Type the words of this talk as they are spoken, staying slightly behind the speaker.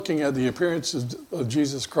Looking at the appearances of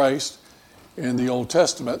Jesus Christ in the Old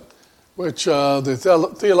Testament, which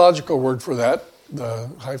the theological word for that, the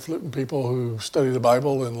highfalutin people who study the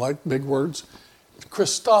Bible and like big words,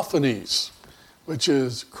 Christophanies, which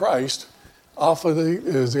is Christ. Often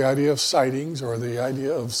is the idea of sightings or the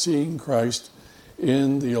idea of seeing Christ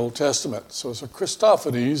in the Old Testament. So it's a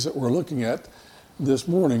Christophanies that we're looking at this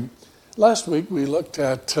morning. Last week we looked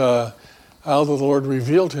at how the Lord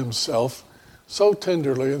revealed himself so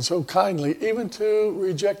tenderly and so kindly, even to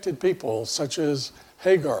rejected people such as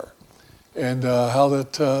Hagar, and how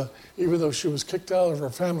that even though she was kicked out of her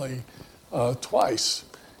family twice,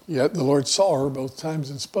 yet the Lord saw her both times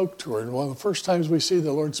and spoke to her. And one of the first times we see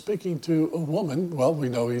the Lord speaking to a woman, well, we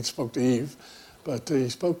know he spoke to Eve, but he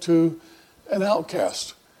spoke to an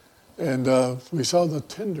outcast. And we saw the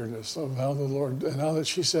tenderness of how the Lord, and how that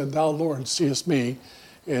she said, "Thou, Lord, seest me,"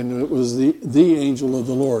 and it was the angel of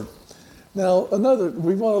the Lord. Now,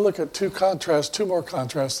 we want to look at two more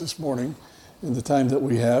contrasts this morning in the time that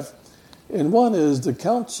we have. And one is the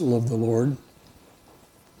counsel of the Lord,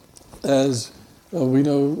 as we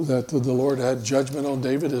know that the Lord had judgment on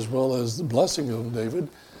David as well as the blessing on David.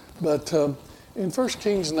 But in 1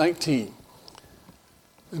 Kings 19,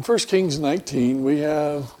 we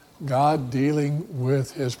have God dealing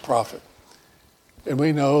with his prophet. And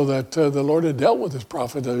we know that the Lord had dealt with his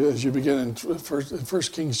prophet as you begin in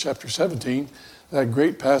 1 Kings chapter 17, that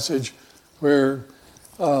great passage where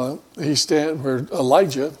where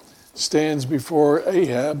Elijah stands before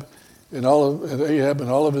Ahab and all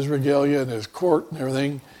of his regalia and his court and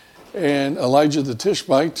everything. And Elijah the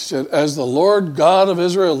Tishbite said, "As the Lord God of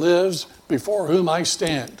Israel lives, before whom I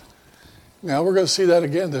stand." Now we're going to see that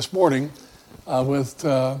again this morning with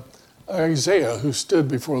Isaiah, who stood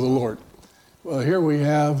before the Lord. Well, here we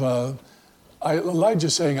have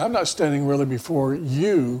Elijah saying, "I'm not standing really before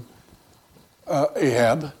you,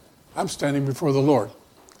 Ahab. I'm standing before the Lord."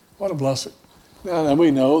 What a blessing. Now, and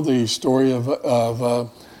we know the story of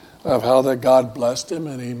how that God blessed him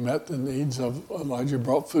and he met the needs of Elijah,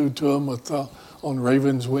 brought food to him on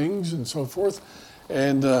raven's wings and so forth,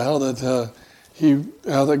 and how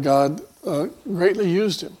that God greatly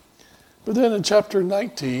used him. But then in chapter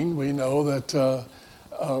 19, we know that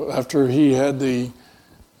after he had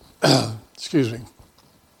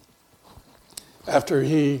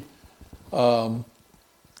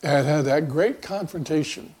had that great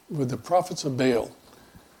confrontation with the prophets of Baal,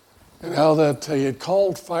 and how that he had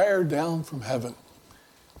called fire down from heaven,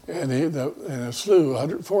 and it slew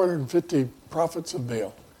 450 prophets of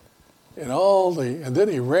Baal, and then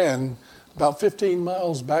he ran about 15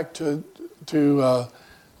 miles back to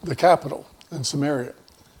the capital in Samaria.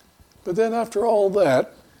 But then after all that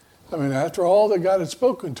God had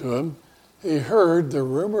spoken to him, he heard the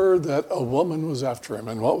rumor that a woman was after him.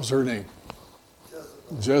 And what was her name?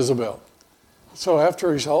 Jezebel. So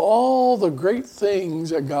after he saw all the great things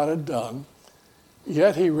that God had done,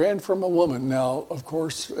 yet he ran from a woman. Now, of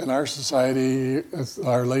course, in our society,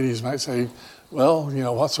 our ladies might say, "Well,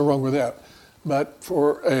 what's so wrong with that?" But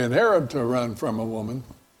for an Arab to run from a woman,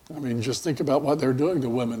 just think about what they're doing to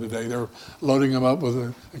women today. They're loading them up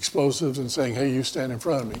with explosives and saying, "Hey, you stand in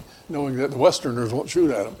front of me," knowing that the Westerners won't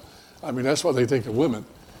shoot at them. That's what they think of women.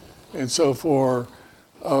 And so for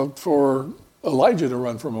Elijah to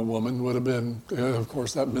run from a woman would have been, of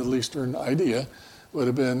course, that Middle Eastern idea would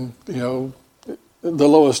have been, the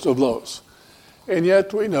lowest of lows. And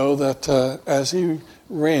yet we know that as he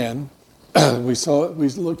ran, we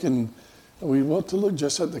want to look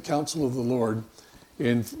just at the counsel of the Lord.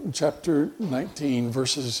 In chapter 19,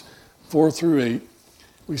 verses 4 through 8,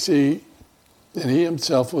 we see, "And he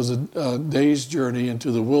himself was a day's journey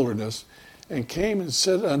into the wilderness, and came and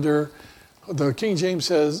sat under," the King James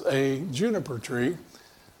says, "a juniper tree."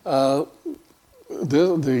 The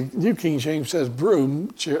New King James says broom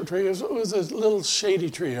tree. It was a little shady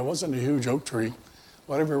tree. It wasn't a huge oak tree,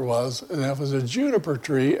 whatever it was. And it was a juniper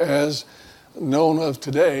tree as known of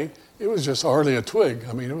today. It was just hardly a twig.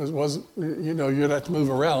 It wasn't, you'd have to move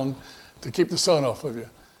around to keep the sun off of you.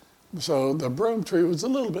 So the broom tree was a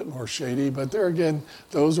little bit more shady, but there again,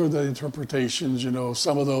 those are the interpretations,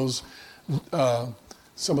 some of those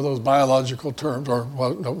biological terms, or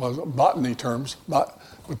botany terms,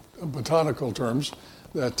 botanical terms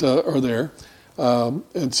that are there.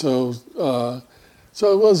 So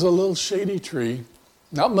it was a little shady tree,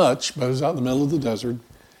 not much, but it was out in the middle of the desert.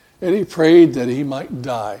 And he prayed that he might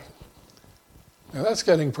die. Now that's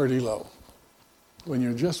getting pretty low, when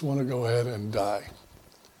you just want to go ahead and die.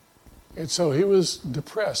 And so he was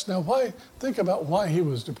depressed. Now think about why he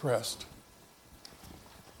was depressed.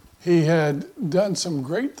 He had done some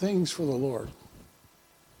great things for the Lord,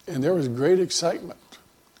 and there was great excitement.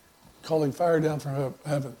 calling fire down from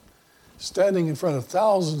heaven, standing in front of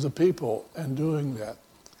thousands of people and doing that.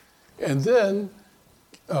 And then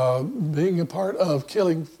being a part of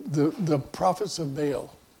killing the prophets of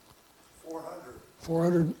Baal.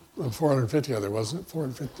 450 there, wasn't it?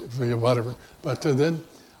 450, whatever. But then,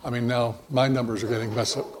 now my numbers are getting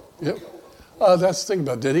messed up. Yep. That's the thing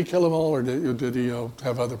about, did he kill them all, or did he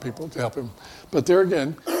have other people to help him? But there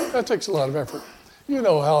again, that takes a lot of effort. You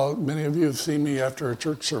know how many of you have seen me after a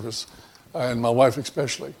church service, and my wife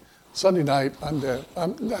especially. Sunday night, I'm dead.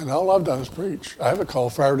 And all I've done is preach. I haven't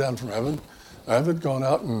called fire down from heaven. I haven't gone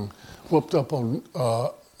out and whooped up on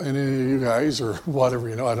any of you guys or whatever.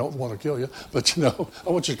 I don't want to kill you, but I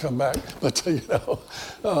want you to come back. But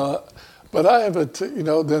but I haven't,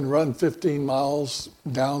 then run 15 miles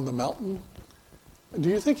down the mountain. Do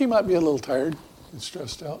you think he might be a little tired and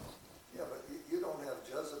stressed out? Yeah, but you don't have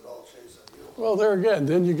Jezebel chasing you. Well, there again,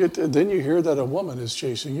 then you hear that a woman is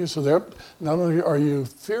chasing you. So there, not only are you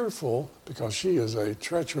fearful because she is a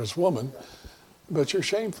treacherous woman, but you're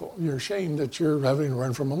shameful. You're ashamed that you're having to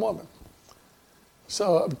run from a woman.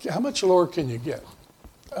 So how much lower can you get?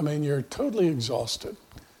 You're totally exhausted,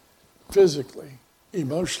 physically,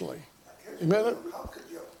 emotionally. How could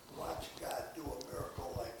you watch God do a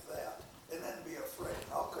miracle like that and then be afraid?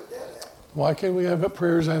 How could that happen? Why can't we have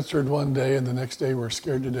prayers answered one day and the next day we're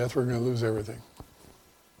scared to death we're going to lose everything?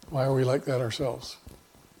 Why are we like that ourselves?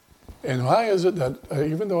 And why is it that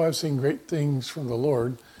even though I've seen great things from the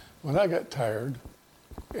Lord, when I got tired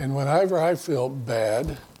and whenever I feel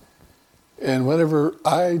bad and whenever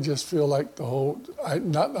I just feel like I've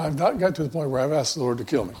not got to the point where I've asked the Lord to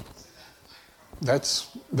kill me. That's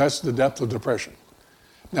the depth of depression.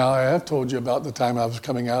 Now, I have told you about the time I was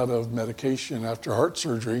coming out of medication after heart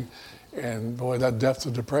surgery, and boy, that depth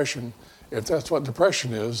of depression, if that's what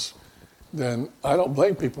depression is, then I don't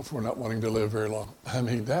blame people for not wanting to live very long.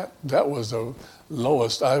 That was the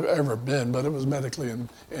lowest I've ever been, but it was medically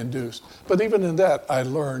induced. But even in that, I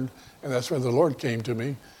learned, and that's where the Lord came to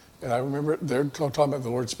me, and I remember they're talking about the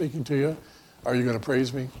Lord speaking to you. Are you going to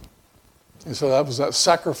praise me? And so that was that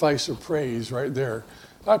sacrifice of praise right there.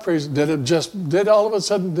 I praised. Did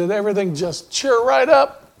everything just cheer right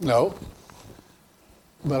up? No.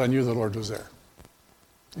 But I knew the Lord was there.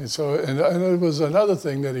 And so, and it was another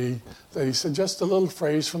thing that he said, just a little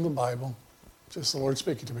phrase from the Bible, just the Lord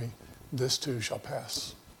speaking to me, this too shall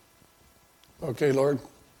pass. Okay, Lord,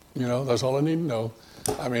 that's all I need to know.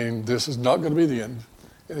 This is not going to be the end.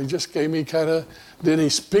 And he just gave me did he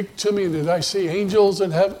speak to me? Did I see angels in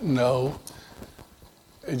heaven? No.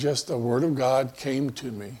 It just the word of God came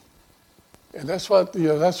to me. And that's what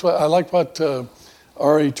I like what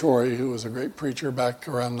R.E. Torrey, who was a great preacher back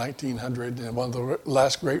around 1900, and one of the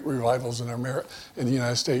last great revivals in the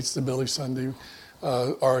United States, the Billy Sunday,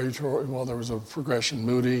 R.E. Torrey, there was a progression,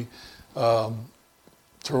 Moody,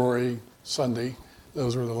 Torrey, Sunday.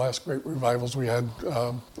 Those were the last great revivals we had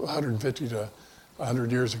 150 to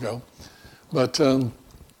 100 years ago. But R.E.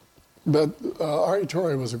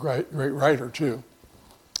 Torrey was a great writer too.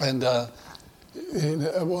 And in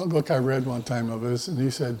one book I read one time of this, and he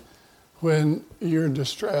said, when you're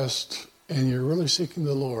distressed and you're really seeking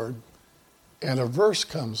the Lord, and a verse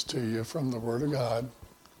comes to you from the Word of God,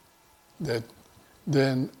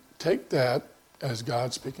 then take that as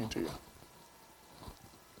God speaking to you.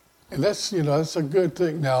 And that's a good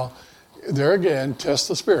thing. Now, there again, test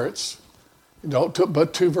the spirits. Don't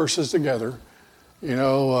put two verses together.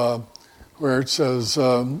 Where it says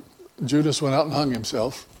Judas went out and hung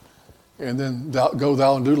himself, and then go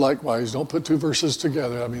thou and do likewise. Don't put two verses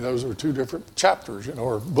together. Those are two different chapters,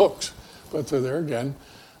 or books. But there again,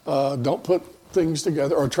 don't put things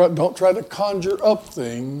together, or don't try to conjure up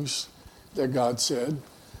things that God said.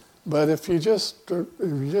 But if you're just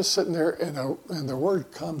sitting there and the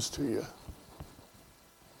word comes to you,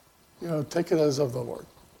 take it as of the Lord.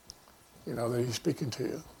 That He's speaking to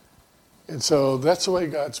you. And so that's the way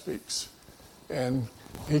God speaks. And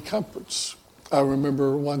He comforts. I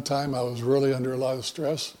remember one time I was really under a lot of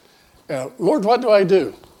stress. And, Lord, what do I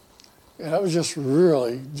do? And I was just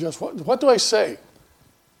really, what do I say?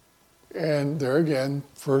 And there again,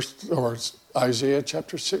 Isaiah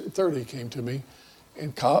chapter 30 came to me.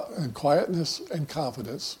 And quietness and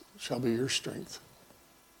confidence shall be your strength.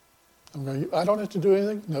 I don't have to do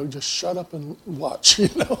anything. No, just shut up and watch,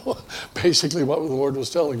 basically what the Lord was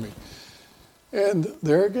telling me. And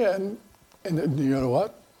there again, and you know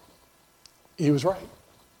what? He was right.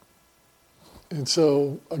 And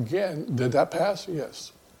so, again, did that pass?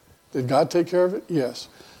 Yes. Did God take care of it? Yes.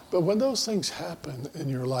 But when those things happen in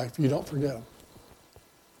your life, you don't forget them.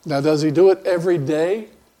 Now, does He do it every day?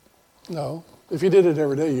 No. If He did it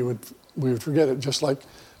every day, we would forget it, just like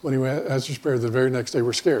when he answered prayer the very next day,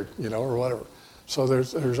 we're scared, or whatever. So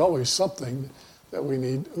there's always something that we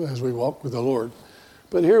need as we walk with the Lord.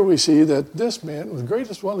 But here we see that this man was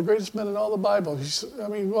one of the greatest men in all the Bible.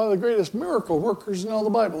 One of the greatest miracle workers in all the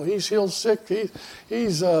Bible. He's healed sick.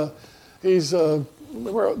 He's the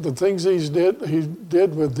things he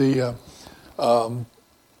did with the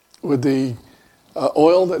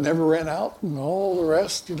oil that never ran out and all the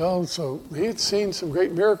rest, So he had seen some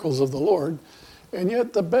great miracles of the Lord, and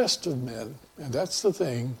yet the best of men, and that's the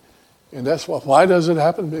thing, and that's why does it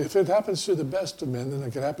happen? If it happens to the best of men, then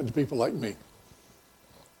it can happen to people like me.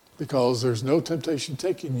 Because there's no temptation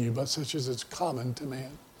taking you but such as is common to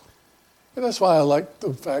man. And that's why I like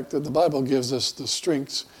the fact that the Bible gives us the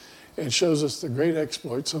strengths and shows us the great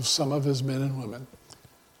exploits of some of his men and women.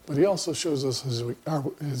 But he also shows us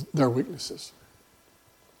their weaknesses.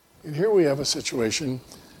 And here we have a situation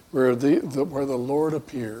where the Lord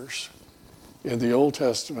appears in the Old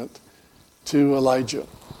Testament to Elijah.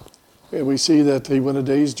 And we see that he went a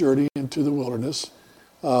day's journey into the wilderness.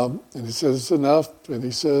 And he says, it's enough. And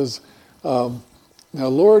he says, now,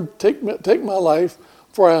 Lord, take my life,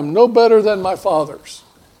 for I am no better than my fathers.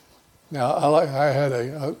 Now, I had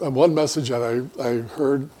a one message that I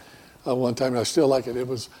heard one time, and I still like it. It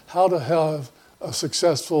was how to have a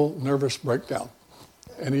successful nervous breakdown.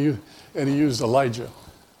 And he used Elijah.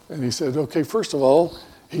 And he said, okay, first of all,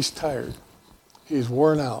 he's tired. He's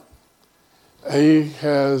worn out. He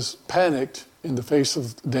has panicked in the face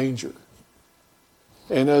of danger.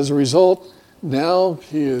 And as a result, now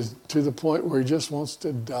he is to the point where he just wants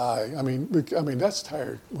to die. I mean, that's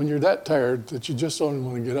tired. When you're that tired that you just don't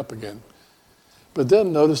want to get up again. But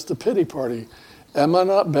then notice the pity party. Am I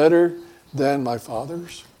not better than my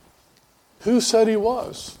fathers? Who said he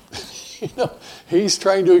was? He's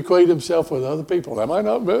trying to equate himself with other people. Am I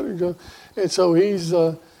not better? And so he's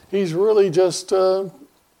really just, Lord,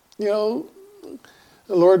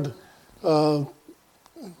 am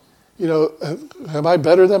I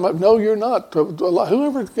better than my... No, you're not.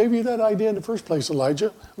 Whoever gave you that idea in the first place,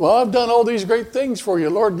 Elijah? Well, I've done all these great things for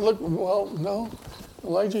you, Lord. Look, well, no,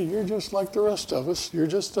 Elijah, you're just like the rest of us. You're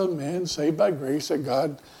just a man saved by grace that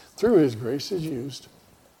God, through his grace, has used.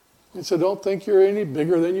 And so don't think you're any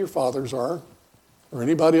bigger than your fathers are, or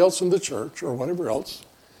anybody else in the church, or whatever else.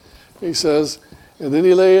 He says, and then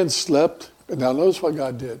he lay and slept. And now notice what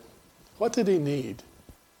God did. What did he need?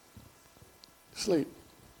 Sleep.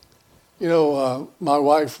 My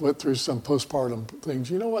wife went through some postpartum things.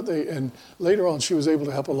 And later on she was able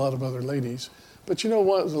to help a lot of other ladies. But a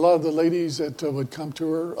lot of the ladies that would come to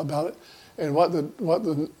her about it,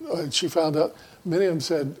 and she found out, many of them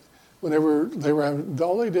said, whenever they were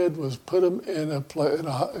all they did was put them in a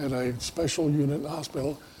special unit in the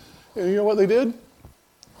hospital, and you know what they did?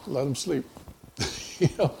 Let them sleep.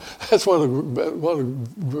 That's one of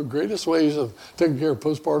the greatest ways of taking care of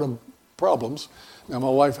postpartum problems. Now, my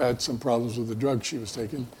wife had some problems with the drugs she was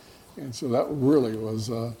taking, and so that really was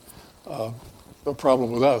a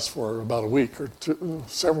problem with us for about a week or two,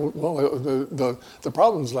 several. Well, the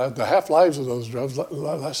problems, the half-lives of those drugs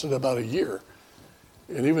lasted about a year.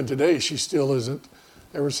 And even today, she still isn't,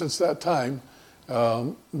 ever since that time,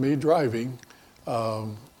 me driving,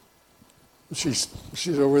 she's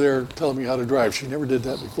over there telling me how to drive. She never did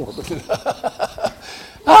that before. But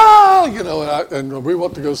and we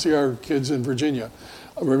want to go see our kids in Virginia.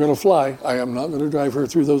 We're going to fly. I am not going to drive her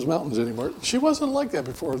through those mountains anymore. She wasn't like that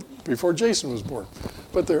before Jason was born.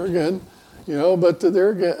 But there again, but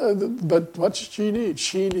what did she need?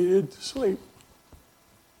 She needed sleep.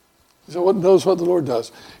 So what knows what the Lord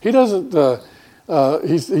does? He doesn't.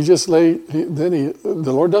 He just lay. The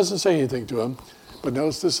Lord doesn't say anything to him. But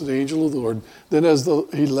notice this is the angel of the Lord. Then as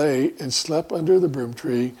he lay and slept under the broom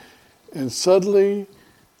tree, and suddenly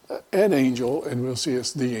an angel, and we'll see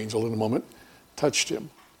it's the angel in a moment, touched him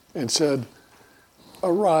and said,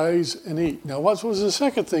 "Arise and eat." Now, what was the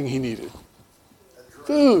second thing he needed?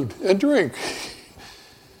 Food and drink.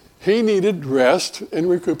 He needed rest and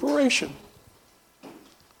recuperation.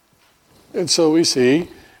 And so we see,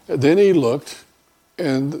 then he looked,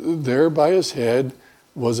 and there by his head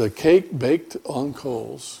was a cake baked on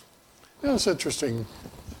coals. Now, it's interesting.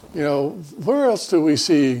 Where else do we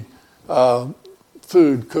see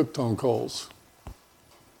food cooked on coals?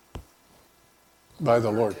 By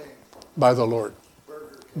the Lord. By the Lord.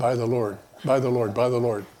 By the Lord. By the Lord. By the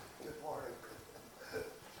Lord.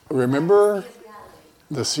 Remember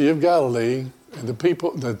the Sea of Galilee and the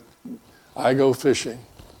people that I go fishing.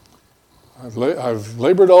 I've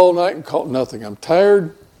labored all night and caught nothing. I'm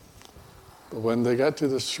tired. But when they got to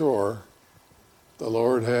the shore, the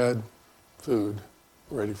Lord had food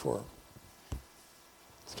ready for them.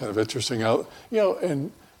 It's kind of interesting how,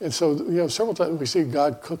 and And so, several times we see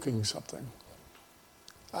God cooking something.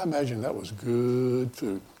 I imagine that was good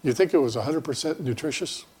food. You think it was 100%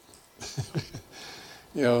 nutritious?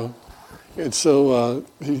 And so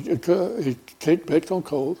he cake baked on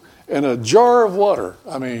coals and a jar of water.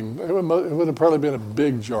 I mean, it would have probably been a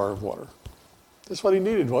big jar of water. That's what he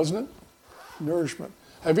needed, wasn't it? Nourishment.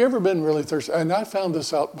 Have you ever been really thirsty? And I found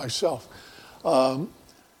this out myself. I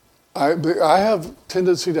have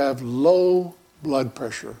tendency to have low blood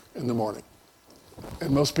pressure in the morning.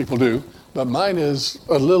 And most people do. But mine is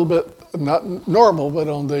a little bit, not normal, but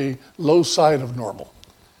on the low side of normal.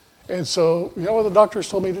 And so, you know what the doctors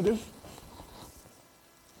told me to do?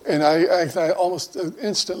 And I almost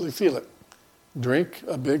instantly feel it. Drink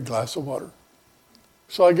a big glass of water.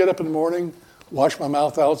 So I get up in the morning, wash my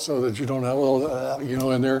mouth out so that you don't have a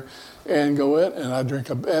little, in there, and go in, and I drink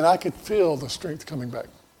and I could feel the strength coming back.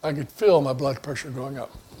 I could feel my blood pressure going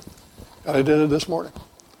up. And I did it this morning.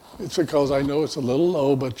 It's because I know it's a little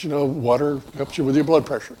low, but water helps you with your blood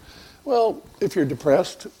pressure. Well, if you're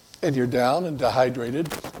depressed and you're down and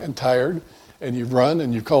dehydrated and tired and you run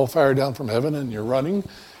and you call fire down from heaven and you're running,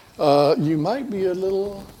 you might be a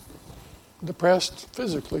little depressed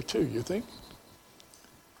physically too, you think?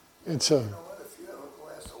 And so, you know what, if you have a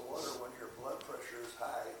glass of water when your blood pressure is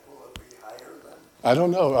high, will it be higher then? I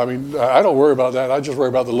don't know. I mean, I don't worry about that. I just worry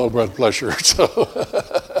about the low blood pressure.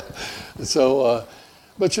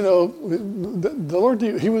 But the Lord,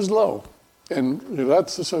 he was low. And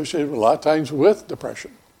that's associated a lot of times with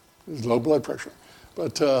depression, is low blood pressure.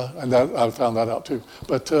 But, and that, I found that out too.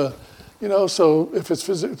 But, so if it's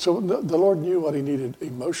physical, so the Lord knew what he needed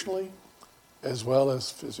emotionally as well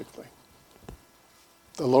as physically.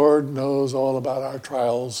 The Lord knows all about our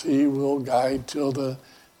trials. He will guide till the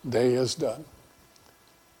day is done.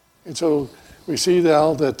 And so we see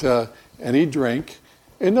now that, and he drank.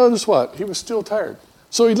 And notice what? He was still tired.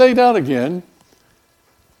 So he lay down again.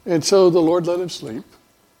 And so the Lord let him sleep.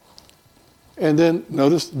 And then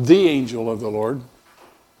notice the angel of the Lord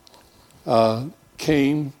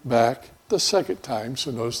came back the second time.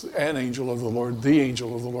 So notice an angel of the Lord, the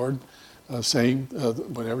angel of the Lord, saying,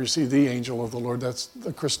 whenever you see the angel of the Lord, that's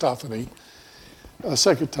the Christophany, a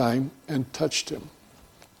second time, and touched him.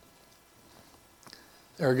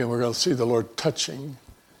 There again, we're going to see the Lord touching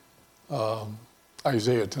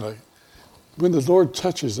Isaiah tonight. When the Lord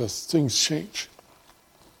touches us, things change.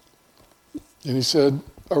 And he said,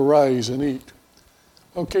 arise and eat.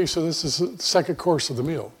 Okay, so this is the second course of the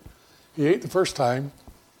meal. He ate the first time,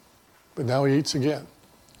 but now he eats again.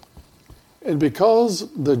 And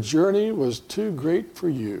because the journey was too great for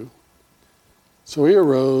you, so he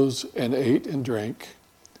arose and ate and drank,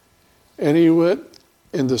 and he went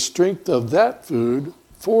in the strength of that food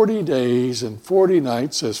 40 days and 40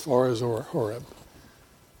 nights as far as Horeb.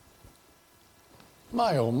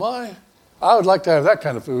 My, oh my. I would like to have that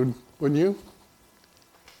kind of food, wouldn't you?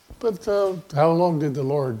 But how long did the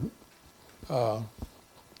Lord,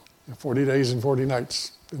 40 days and 40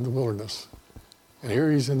 nights in the wilderness. And here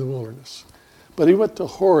he's in the wilderness. But he went to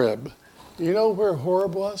Horeb. You know where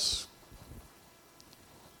Horeb was?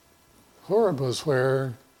 Horeb was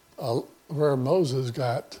where Moses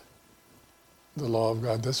got the law of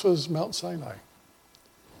God. This was Mount Sinai.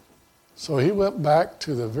 So he went back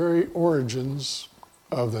to the very origins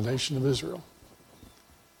of the nation of Israel,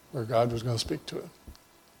 where God was going to speak to it.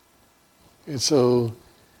 And so,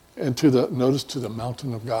 notice to the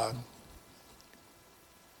mountain of God.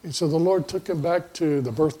 And so the Lord took him back to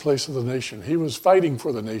the birthplace of the nation. He was fighting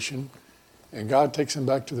for the nation, and God takes him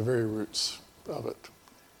back to the very roots of it.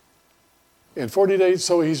 In 40 days,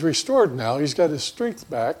 so he's restored now. He's got his strength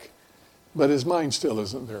back, but his mind still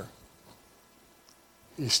isn't there.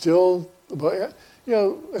 He's still, have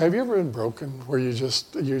you ever been broken where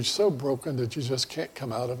you're so broken that you just can't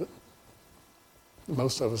come out of it?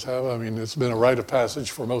 Most of us have. I mean, it's been a rite of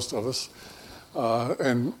passage for most of us.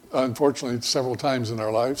 And unfortunately, several times in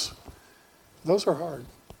our lives. Those are hard,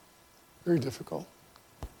 very difficult.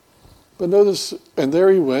 But notice, and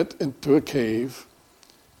there he went into a cave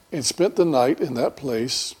and spent the night in that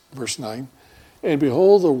place, verse 9, and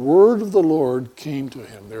behold, the word of the Lord came to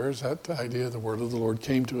him. There's that idea, the word of the Lord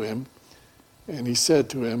came to him, and he said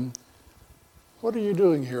to him, what are you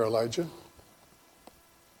doing here, Elijah?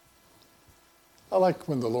 I like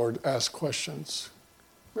when the Lord asks questions.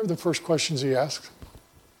 Remember the first questions he asked?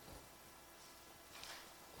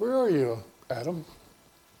 Where are you, Adam?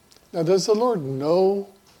 Now, does the Lord know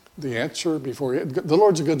the answer before the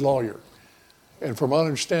Lord's a good lawyer. And from what I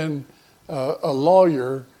understand, a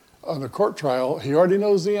lawyer on a court trial, he already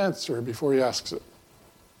knows the answer before he asks it.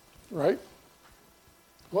 Right?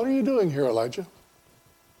 What are you doing here, Elijah?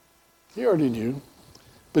 He already knew.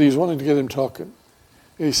 but he's wanting to get him talking.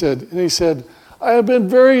 And he said, I have been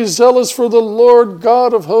very zealous for the Lord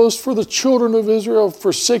God of hosts, for the children of Israel,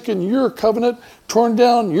 forsaken your covenant, torn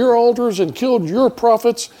down your altars, and killed your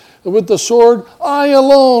prophets with the sword. I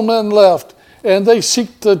alone am left, and they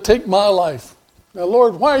seek to take my life. Now,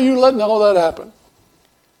 Lord, why are you letting all that happen?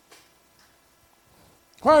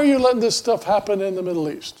 Why are you letting this stuff happen in the Middle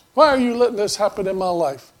East? Why are you letting this happen in my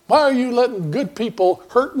life? Why are you letting good people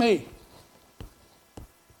hurt me?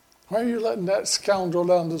 Why are you letting that scoundrel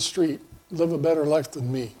down the street live a better life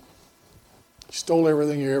than me? He stole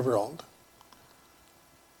everything you ever owned.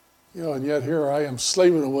 And yet here I am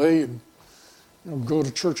slaving away and go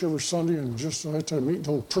to church every Sunday and just I have to meet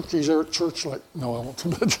little turkeys there at church. Like, no, I won't,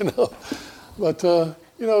 but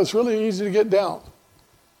it's really easy to get down.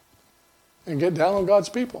 And get down on God's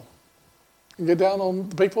people. And get down on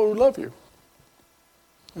the people who love you.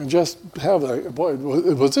 And just have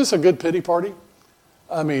was this a good pity party?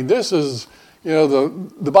 I mean, this is,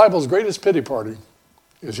 the Bible's greatest pity party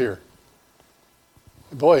is here.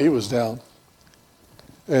 Boy, he was down.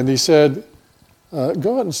 And he said,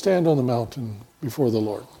 go out and stand on the mountain before the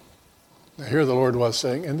Lord. Now here the Lord was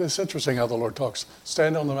saying, and it's interesting how the Lord talks,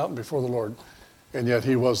 stand on the mountain before the Lord. And yet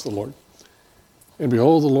he was the Lord. And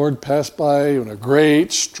behold, the Lord passed by in a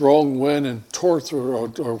great, strong wind and tore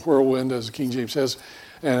through, or whirlwind, as the King James says,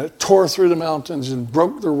 and it tore through the mountains and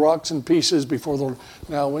broke the rocks in pieces before the Lord.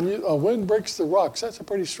 Now, when a wind breaks the rocks, that's a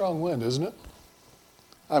pretty strong wind, isn't it?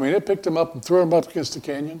 I mean, it picked them up and threw them up against the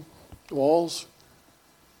canyon walls.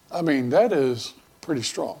 I mean, that is pretty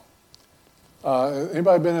strong.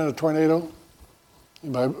 Anybody been in a tornado?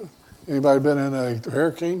 Anybody been in a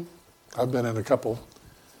hurricane? I've been in a couple.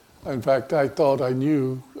 In fact, I thought I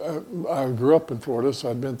knew. I grew up in Florida,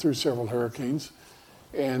 so I'd been through several hurricanes.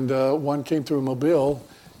 And one came through Mobile,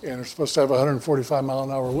 and it's supposed to have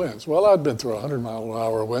 145-mile-an-hour winds. Well, I'd been through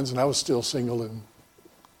 100-mile-an-hour winds, and I was still single and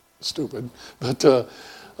stupid. But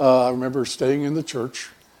I remember staying in the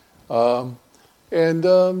church.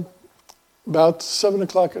 And about 7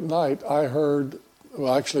 o'clock at night, I heard,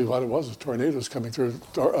 well, actually what it was tornadoes coming through.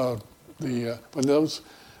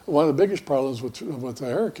 One of the biggest problems with the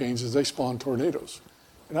hurricanes is they spawn tornadoes.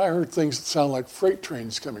 And I heard things that sound like freight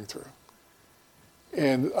trains coming through.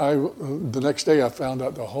 And the next day I found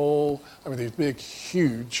out these big,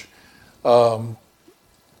 huge pecan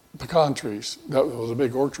trees. There was a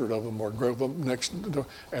big orchard of them or grove of them next door,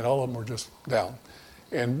 and all of them were just down.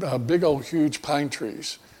 And big old huge pine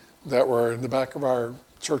trees that were in the back of our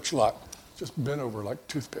church lot just bent over like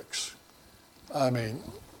toothpicks. I mean,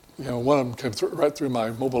 one of them came right through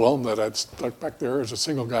my mobile home that I'd stuck back there as a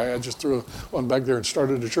single guy. I just threw one back there and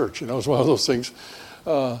started a church. It was one of those things.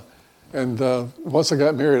 And once I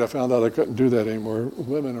got married, I found out I couldn't do that anymore.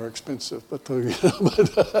 Women are expensive, but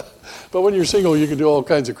when you're single, you can do all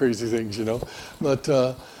kinds of crazy things, But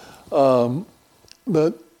I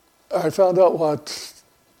found out what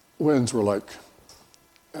winds were like.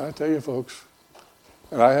 And I tell you, folks,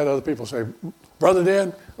 and I had other people say, Brother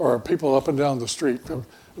Dan, or people up and down the street.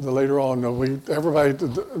 Later on, we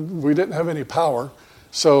didn't have any power,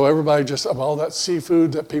 so everybody just, of all that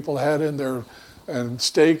seafood that people had in there, and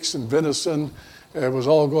steaks and venison, it was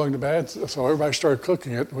all going to bad. So everybody started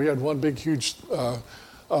cooking it. We had one big, huge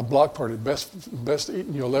block party, best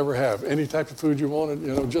eating you'll ever have. Any type of food you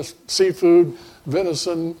wanted, just seafood,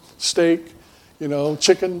 venison, steak,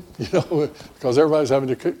 chicken, because everybody's having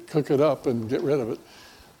to cook it up and get rid of it.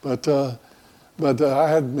 But I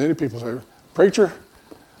had many people say, Preacher,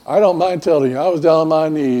 I don't mind telling you, I was down on my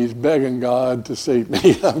knees begging God to save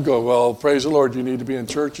me. I'm going, well, praise the Lord, you need to be in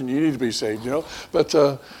church and you need to be saved, But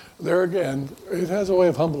there again, it has a way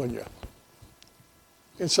of humbling you.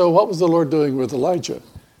 And so what was the Lord doing with Elijah?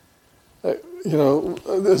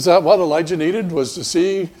 Is that what Elijah needed, was to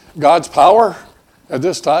see God's power at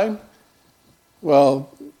this time? Well,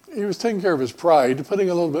 he was taking care of his pride, putting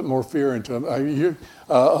a little bit more fear into him.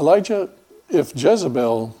 Elijah, if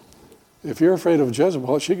you're afraid of Jezebel,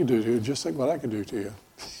 what she can do to you, just think what I can do to you.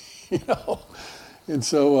 And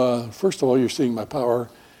so, first of all, you're seeing my power.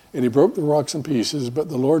 And he broke the rocks in pieces, but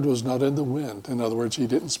the Lord was not in the wind. In other words, he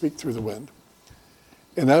didn't speak through the wind.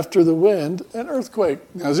 And after the wind, an earthquake.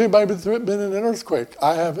 Now, has anybody been in an earthquake?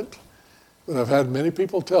 I haven't. But I've had many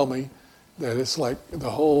people tell me that it's like the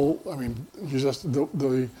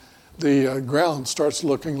ground starts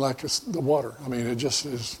looking like the water. I mean, it just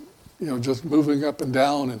is, just moving up and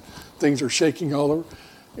down, and things are shaking all over.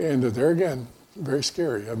 And there again, very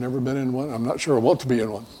scary. I've never been in one. I'm not sure I want to be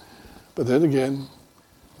in one. But then again,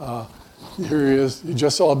 here he is. He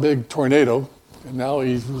just saw a big tornado, and now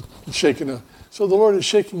he's shaking. So the Lord is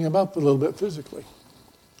shaking him up a little bit physically.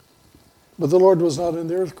 But the Lord was not in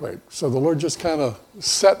the earthquake. So the Lord just kind of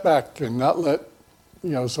sat back and not let,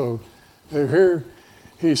 so here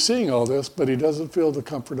he's seeing all this, but he doesn't feel the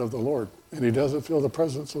comfort of the Lord. And he doesn't feel the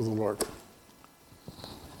presence of the Lord.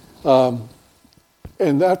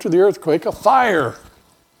 And after the earthquake, a fire.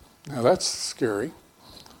 Now that's scary.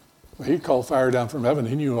 He called fire down from heaven.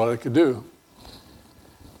 He knew what it could do.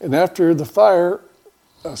 And after the fire,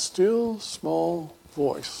 a still small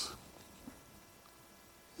voice.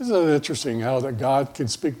 Isn't it interesting how that God can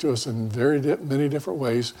speak to us in many different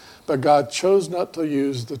ways, but God chose not to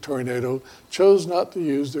use the tornado, chose not to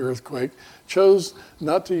use the earthquake, chose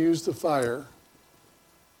not to use the fire,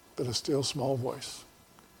 but a still small voice.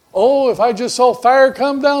 Oh, if I just saw fire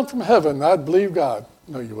come down from heaven, I'd believe God.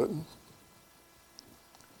 No, you wouldn't.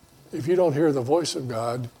 If you don't hear the voice of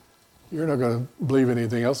God, you're not going to believe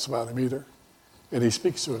anything else about him either. And he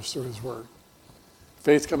speaks to us through his word.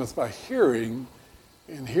 Faith cometh by hearing,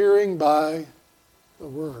 and hearing by the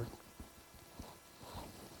word.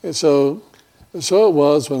 And so it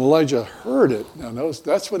was when Elijah heard it. Now notice,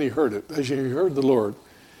 that's when he heard it. As he heard the Lord.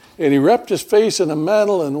 And he wrapped his face in a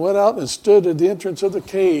mantle and went out and stood at the entrance of the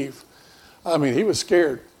cave. I mean, he was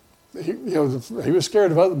scared. He was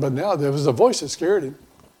scared about it, but now there was a voice that scared him.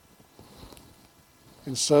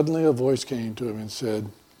 And suddenly a voice came to him and said,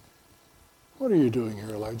 "What are you doing here,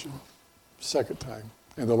 Elijah?" Second time.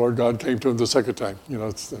 And the Lord God came to him the second time.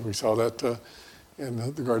 We saw that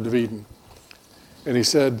in the Garden of Eden. And he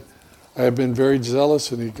said, "I have been very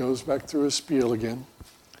zealous," and he goes back through his spiel again.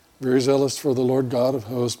 "Very zealous for the Lord God of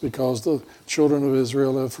hosts, because the children of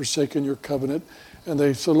Israel have forsaken your covenant." And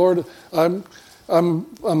they said, "Lord, I'm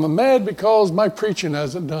mad because my preaching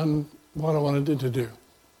hasn't done what I wanted it to do.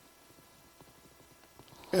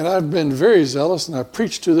 And I've been very zealous, and I've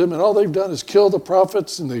preached to them, and all they've done is kill the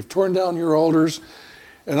prophets, and they've torn down your altars.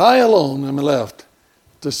 And I alone am left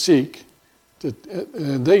and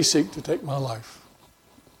they seek to take my life.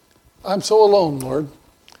 I'm so alone, Lord.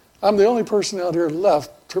 I'm the only person out here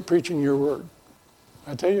left preaching your word."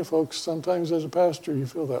 I tell you, folks, sometimes as a pastor, you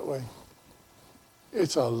feel that way.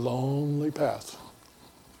 It's a lonely path,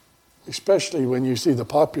 especially when you see the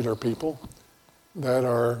popular people that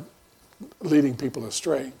are leading people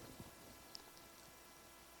astray.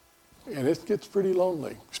 And it gets pretty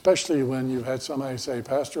lonely, especially when you've had somebody say,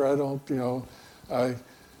 "Pastor, I want to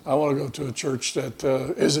go to a church that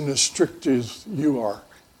isn't as strict as you are."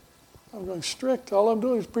 I'm going, strict? All I'm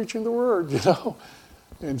doing is preaching the word,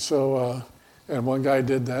 And so, and one guy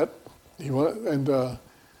did that. He went,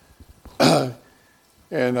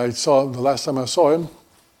 and I saw him, the last time I saw him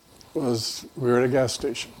was, we were at a gas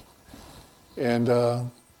station. And I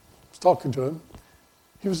was talking to him.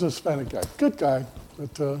 He was a Hispanic guy, good guy,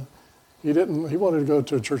 but he wanted to go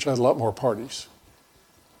to a church that had a lot more parties.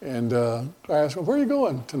 And I asked him, "Where are you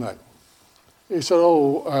going tonight?" He said,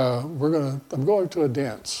 I'm going to a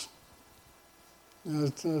dance. And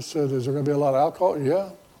I said, "Is there going to be a lot of alcohol?" "Yeah."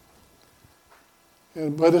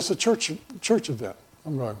 But it's a church event.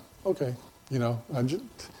 I'm going, okay, you're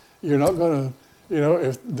not going to,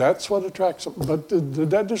 if that's what attracts them. But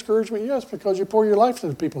did that discourage me? Yes, because you pour your life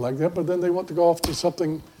into people like that, but then they want to go off to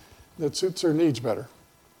something that suits their needs better.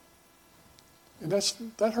 And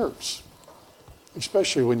that hurts,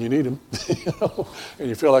 especially when you need them, and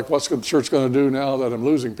you feel like, what's the church going to do now that I'm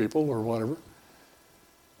losing people or whatever?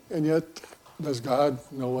 And yet, does God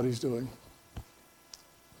know what he's doing?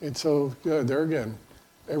 And so, there again,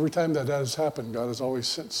 every time that has happened, God has always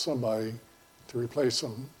sent somebody to replace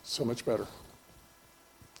them so much better.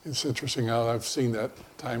 It's interesting how I've seen that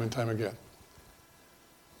time and time again.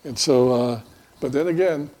 And so, but then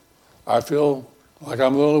again, I feel like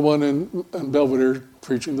I'm the only one in Belvedere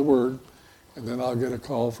preaching the word, and then I'll get a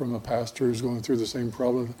call from a pastor who's going through the same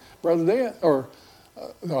problem. "Brother Dan,"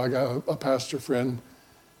 I got a pastor friend,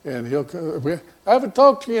 and "I haven't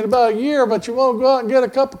talked to you in about a year, but you want to go out and get a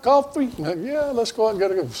cup of coffee?" "Yeah, let's go out and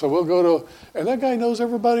get a cup." So we'll go to, and that guy knows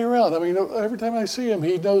everybody around. I mean, every time I see him,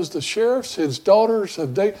 he knows the sheriffs. His daughters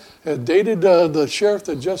had dated the sheriff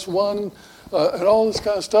that just won, and all this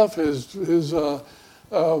kind of stuff.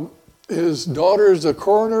 His daughter's a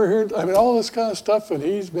coroner here. I mean, all this kind of stuff, and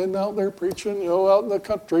he's been out there preaching, out in the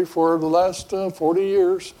country for the last 40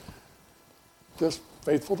 years. Just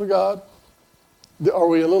faithful to God. Are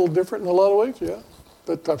we a little different in a lot of ways? Yeah.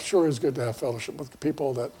 But I'm sure it's good to have fellowship with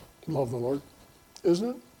people that love the Lord, isn't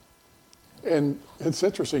it? And it's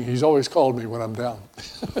interesting. He's always called me when I'm down.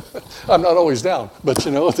 I'm not always down, but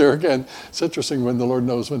there again, it's interesting when the Lord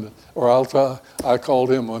knows when. I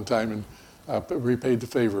called him one time and I repaid the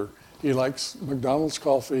favor. He likes McDonald's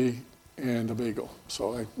coffee and a bagel,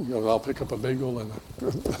 so I'll pick up a bagel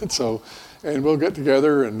and we'll get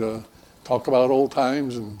together and talk about old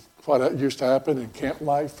times and what used to happen in camp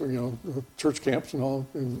life, church camps and all,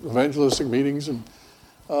 and evangelistic meetings, and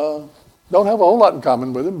don't have a whole lot in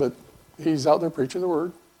common with him, but he's out there preaching the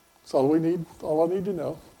word. That's all we need, all I need to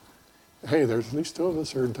know. Hey, there's at least two of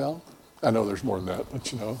us here in town. I know there's more than that,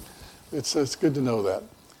 but it's good to know that.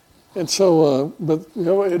 And so, but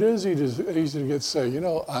it is easy to get say,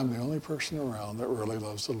 I'm the only person around that really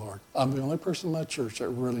loves the Lord. I'm the only person in my church that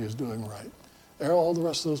really is doing right. All the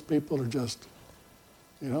rest of those people are just,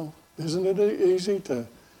 isn't it easy to,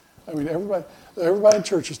 everybody in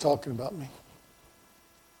church is talking about me.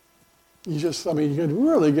 You can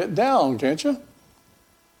really get down, can't you?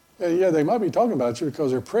 And yeah, they might be talking about you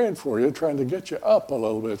because they're praying for you, trying to get you up a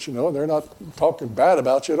little bit, They're not talking bad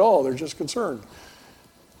about you at all. They're just concerned.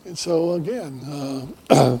 And so, again,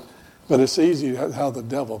 but it's easy how the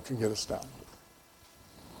devil can get us down.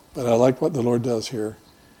 But I like what the Lord does here.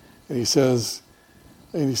 And he said,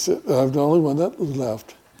 I'm the only one that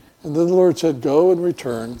left. And then the Lord said, go and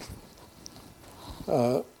return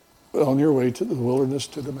on your way to the wilderness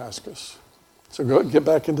to Damascus. So go get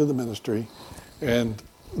back into the ministry, and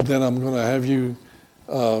then I'm going to have you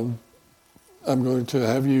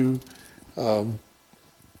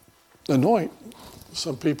anoint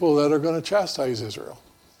some people that are going to chastise Israel.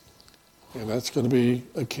 And that's going to be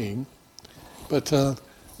a king. But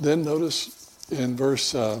then notice in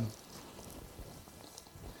verse, let's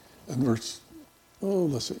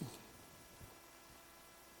see.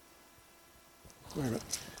 Wait a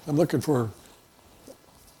minute. I'm looking for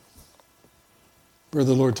where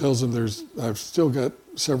the Lord tells him I've still got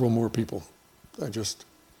several more people. Verse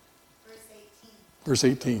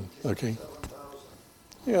 18, okay.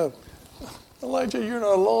 Yeah. Elijah, you're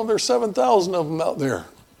not alone. There's 7,000 of them out there.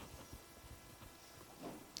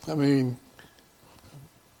 We're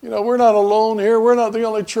not alone here. We're not the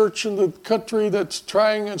only church in the country that's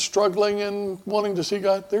trying and struggling and wanting to see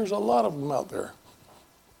God. There's a lot of them out there.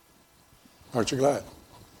 Aren't you glad?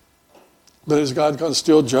 But is God going to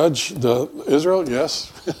still judge Israel?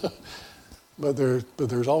 Yes. but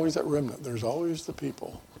there's always that remnant. There's always the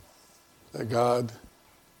people that God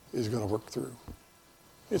is going to work through.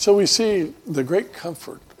 And so we see the great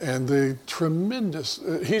comfort and the tremendous,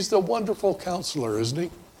 he's the wonderful counselor, isn't he?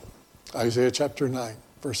 Isaiah chapter 9,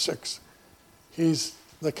 verse 6. He's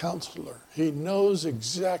the counselor. He knows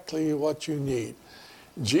exactly what you need.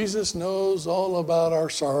 Jesus knows all about our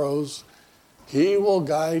sorrows. He will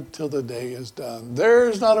guide till the day is done.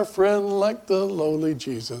 There's not a friend like the lowly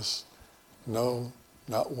Jesus. No,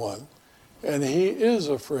 not one. And he is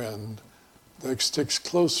a friend that sticks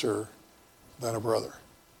closer than a brother.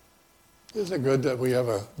 Isn't it good that we have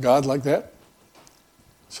a God like that?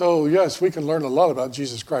 So, yes, we can learn a lot about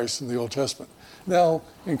Jesus Christ in the Old Testament. Now,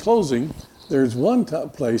 in closing, there's one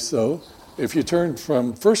place, though, if you turn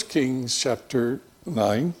from 1 Kings chapter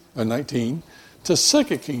 19 to 2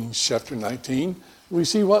 Kings chapter 19, we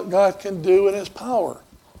see what God can do in his power.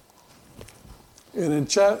 And in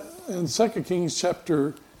 2 Kings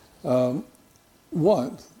chapter 1,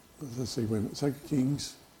 let's see, wait a minute, 2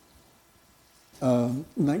 Kings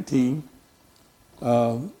 19,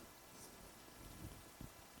 I'm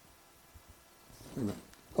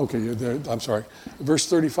sorry. Verse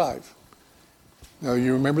 35. Now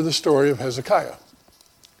you remember the story of Hezekiah.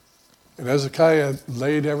 And Hezekiah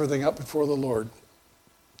laid everything up before the Lord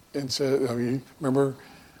and said, you remember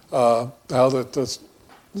how that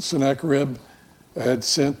Sennacherib had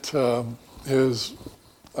sent his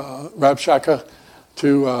Rabshakeh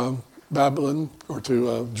to Babylon or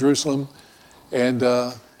to Jerusalem, and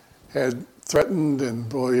had threatened,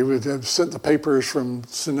 and he would have sent the papers from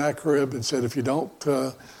Sennacherib and said, if you don't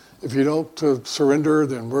surrender,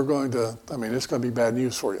 then we're going to, it's going to be bad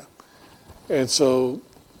news for you. And so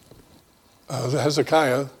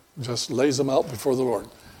Hezekiah just lays them out before the Lord.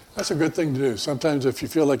 That's a good thing to do. Sometimes if you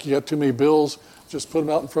feel like you got too many bills, just put them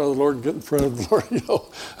out in front of the Lord and get in front of the Lord.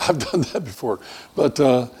 I've done that before. But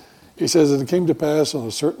he says, and it came to pass on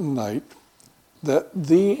a certain night that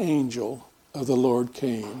the angel of the Lord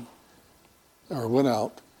went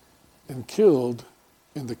out and killed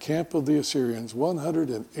in the camp of the Assyrians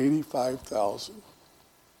 185,000.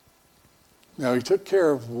 Now he took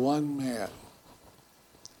care of one man,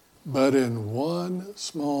 but in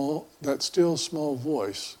that still small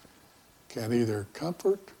voice can either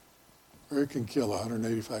comfort or it can kill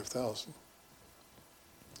 185,000.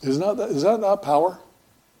 Is that not power?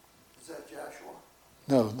 Is that Joshua?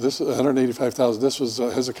 No, this is 185,000. This was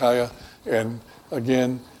Hezekiah, and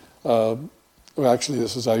again, actually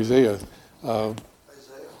this is Isaiah.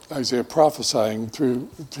 Isaiah prophesying to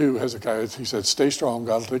Hezekiah. He said, stay strong,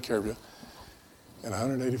 God will take care of you. And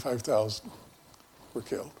 185,000 were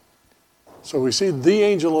killed. So we see the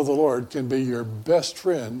angel of the Lord can be your best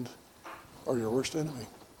friend or your worst enemy.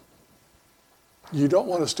 You don't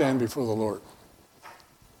want to stand before the Lord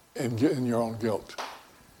and get in your own guilt.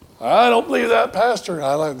 I don't believe that, Pastor.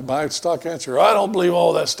 I like my stock answer. I don't believe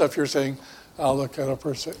all that stuff you're saying. I'll look at a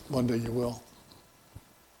person. One day you will.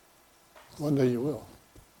 One day you will.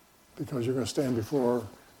 Because you're going to stand before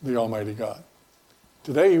the Almighty God.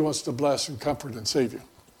 Today he wants to bless and comfort and save you.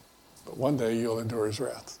 But one day you'll endure his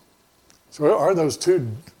wrath. So are those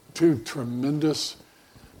two tremendous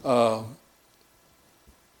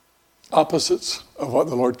opposites of what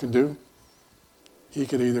the Lord can do? He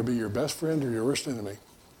could either be your best friend or your worst enemy.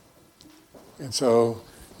 And so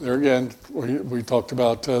there again, we talked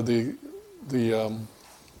about the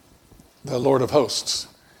Lord of hosts.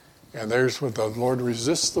 And there's what the Lord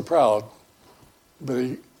resists the proud,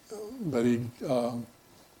 he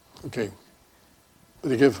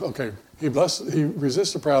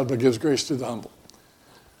resists the proud, but gives grace to the humble.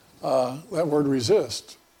 That word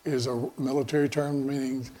resist is a military term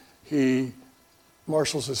meaning he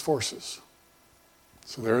marshals his forces.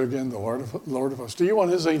 So there again, the Lord of hosts. Do you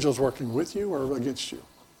want his angels working with you or against you?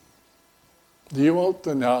 Do you want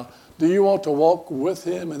to walk with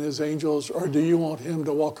him and his angels, or do you want him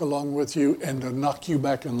to walk along with you and to knock you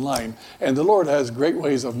back in line? And the Lord has great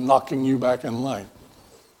ways of knocking you back in line.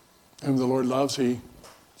 Whom the Lord loves, he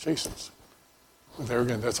chastens. But there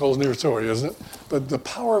again, that's a whole new story, isn't it? But the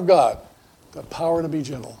power of God, the power to be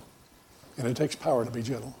gentle, and it takes power to be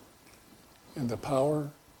gentle, and the power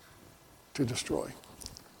to destroy.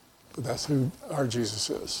 But that's who our Jesus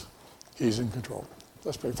is. He's in control.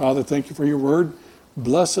 Let's pray. Father, thank you for your word.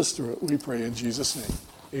 Bless us through it, we pray in Jesus' name.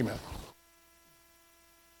 Amen.